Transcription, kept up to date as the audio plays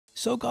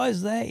So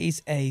guys, there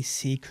is a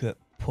secret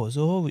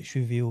puzzle which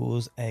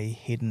reveals a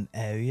hidden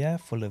area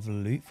full of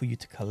loot for you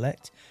to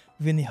collect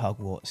within the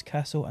Hogwarts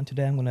castle, and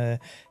today I'm going to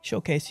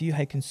showcase to you how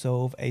you can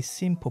solve a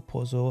simple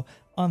puzzle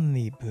on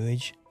the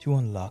bridge to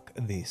unlock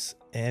this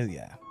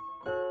area.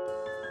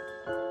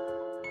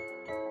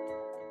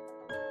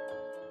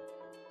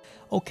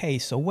 Okay,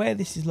 so where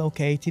this is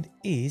located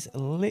is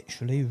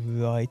literally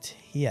right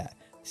here.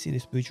 See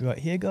this bridge right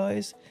here,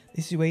 guys?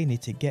 This is where you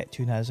need to get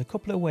to. Now there's a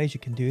couple of ways you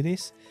can do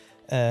this.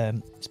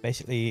 It's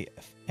basically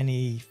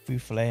any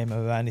food flame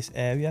around this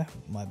area.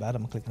 My bad,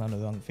 I'm clicking on the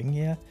wrong thing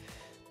here.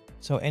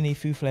 So any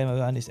food flame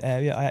around this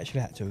area, I actually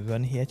had to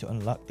run here to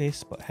unlock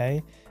this, but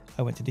hey,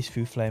 I went to this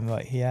food flame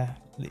right here,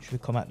 literally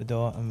come out the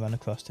door and run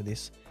across to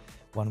this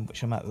one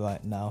which I'm at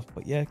right now.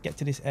 But yeah, get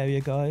to this area,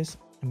 guys.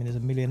 I mean, there's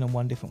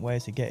 1,000,001 different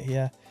ways to get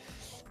here,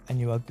 and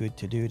you are good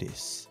to do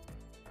this.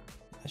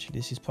 Actually,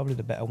 this is probably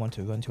the better one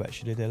to run to,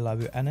 actually, the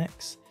Lab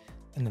Annex,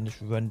 and then just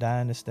run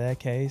down the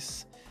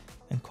staircase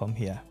and come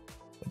here.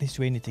 But this is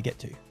where you need to get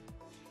to.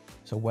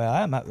 So where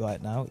I am at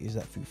right now is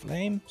that food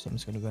flame, so I'm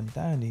just going to run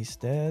down these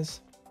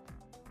stairs.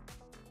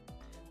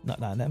 Not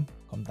down them,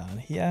 come down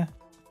here,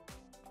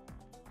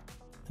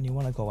 and you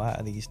want to go out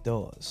of these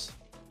doors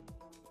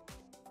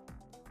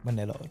when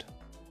they load.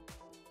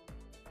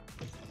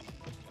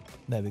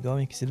 There we go,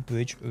 you can see the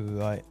bridge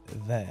right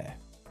there.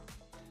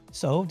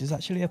 So there's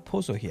actually a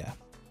puzzle here,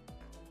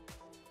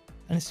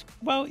 and it's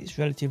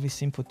relatively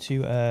simple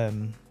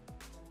to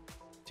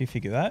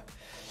figure out.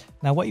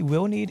 Now what you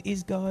will need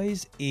is,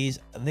 guys, is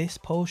this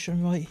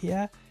potion right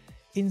here,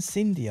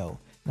 Incendio.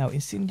 Now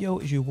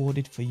Incendio is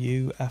rewarded for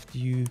you after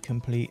you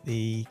complete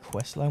the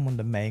quest line, one of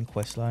the main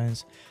quest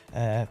lines,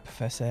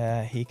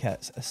 Professor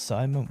Hecat's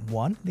assignment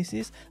 1. This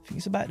is, I think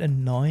it's about the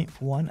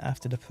 9th one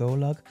after the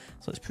prologue,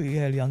 so it's pretty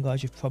early on,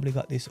 guys. You've probably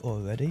got this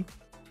already.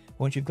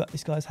 Once you've got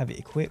this, guys, have it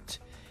equipped,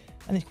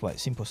 and it's quite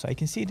simple. So you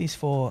can see these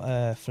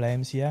 4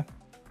 flames here.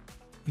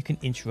 You can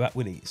interact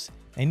with these,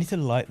 and you need to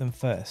light them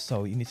first.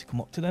 So you need to come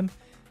up to them.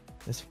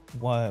 There's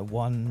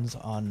ones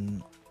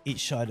on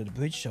each side of the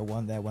bridge, so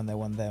one there, one there,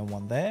 one there, and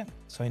one there.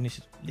 So you need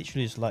to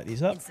literally just light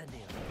these up,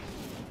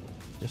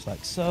 just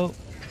like so.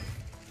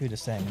 Do the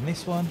same in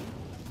this one.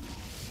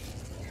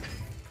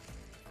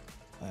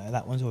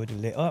 That one's already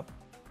lit up.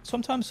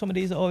 Sometimes some of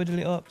these are already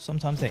lit up,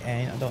 sometimes they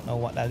ain't. I don't know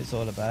what that is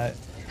all about.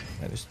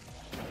 Let's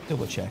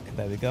double check.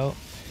 There we go.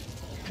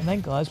 And then,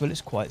 guys, well,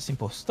 it's quite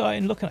simple.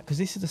 Starting looking at, because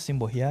this is the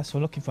symbol here, so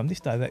looking from this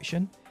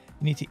direction,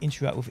 you need to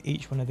interact with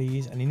each one of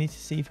these, and you need to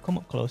see, if you come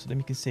up close to them,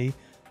 you can see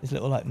there's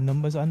little like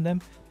numbers on them,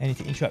 and you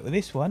need to interact with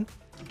this one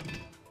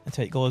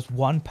until it goes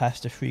 1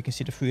 past the 3. You can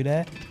see the 3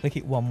 there. Click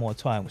it one more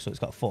time, so it's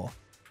got 4.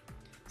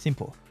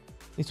 Simple.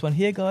 This one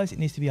here, guys, it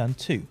needs to be on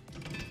 2.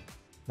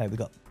 There we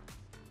go.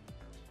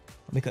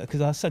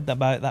 Because I said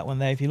about that one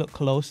there, if you look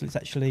close, it's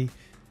actually, you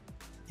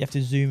have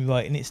to zoom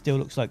right, and it still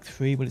looks like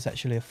 3, but it's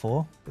actually a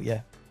 4. But yeah,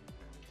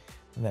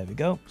 there we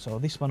go. So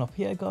this one up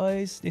here,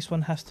 guys, this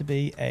one has to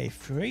be a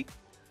 3.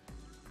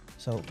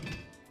 So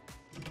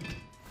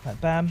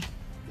like bam,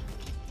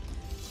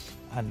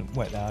 and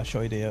wait there, I'll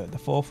show you the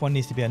 4th one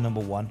needs to be a number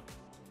 1,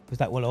 because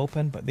that will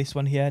open, but this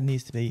one here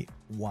needs to be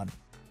 1,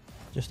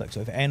 just like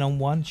so. If it ain't on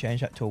 1,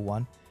 change that to a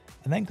 1,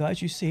 and then,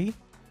 guys, you see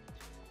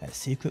that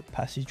secret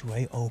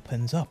passageway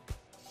opens up.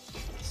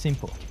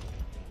 Simple.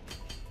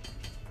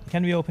 It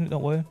can be opened,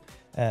 don't worry.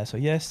 So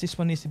yes, this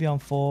one needs to be on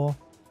 4,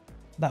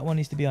 that one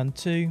needs to be on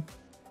 2,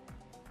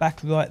 back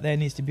right there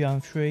needs to be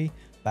on 3,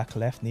 back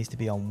left needs to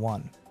be on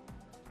 1.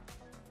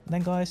 And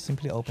then, guys,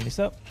 simply open this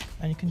up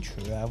and you can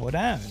travel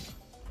down,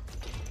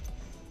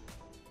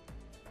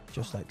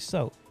 just like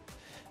so.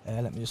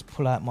 Let me just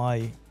pull out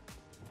my,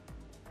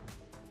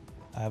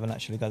 I haven't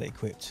actually got it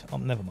equipped. Oh,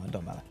 never mind,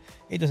 don't matter.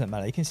 It doesn't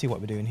matter. You can see what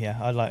we're doing here.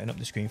 I'll lighten up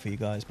the screen for you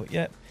guys. But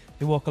yeah, if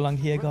you walk along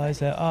here, guys,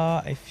 there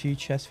are a few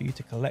chests for you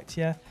to collect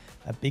here.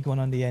 A big one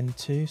on the end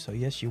too. So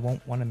yes, you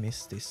won't want to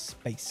miss this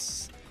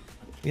space.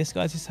 But yes,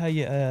 guys, this is how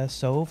you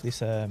solve this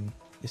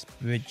this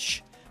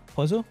bridge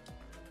puzzle.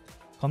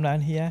 Come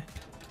down here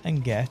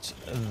and get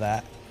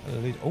that.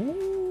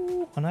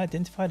 Oh,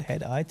 unidentified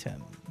head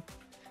item.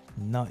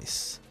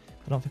 Nice.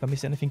 I don't think I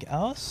missed anything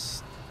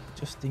else,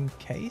 just in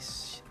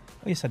case.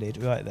 Oh yes, I did.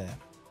 Right there,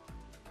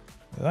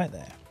 right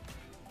there.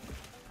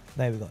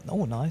 There we go.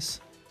 Oh,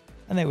 nice.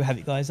 And there we have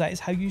it, guys. That is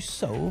how you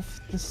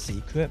solve the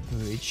secret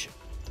bridge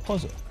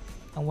puzzle.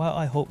 And well,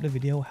 I hope the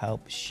video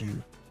helps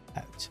you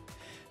out.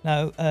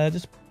 Now,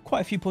 there's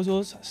quite a few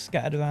puzzles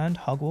scattered around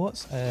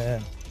Hogwarts.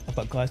 I've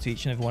got guides to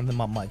each and every one of them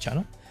on my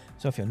channel.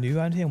 So if you're new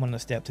around here and want to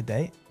stay up to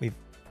date with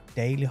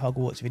daily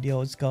Hogwarts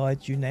videos,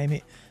 guides, you name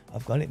it,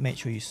 I've got it. Make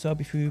sure you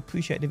sub if you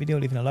appreciate the video.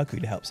 Leaving a like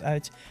really helps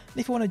out. And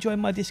if you want to join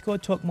my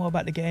Discord, talk more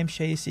about the game,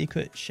 share your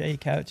secret, share your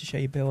character, share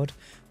your build,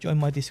 join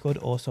my Discord,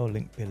 also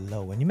link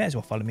below. And you may as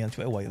well follow me on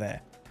Twitter while you're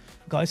there.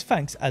 Guys,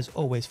 thanks as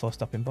always for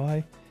stopping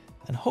by.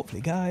 And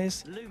hopefully,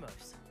 guys...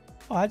 Lumos.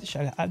 Oh, I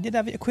did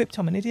have it equipped.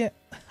 I'm an idiot.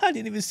 I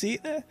didn't even see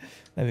it there.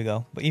 There we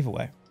go. But either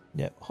way,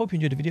 yeah, hope you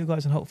enjoyed the video,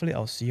 guys, and hopefully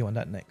I'll see you on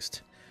that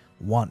next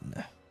one.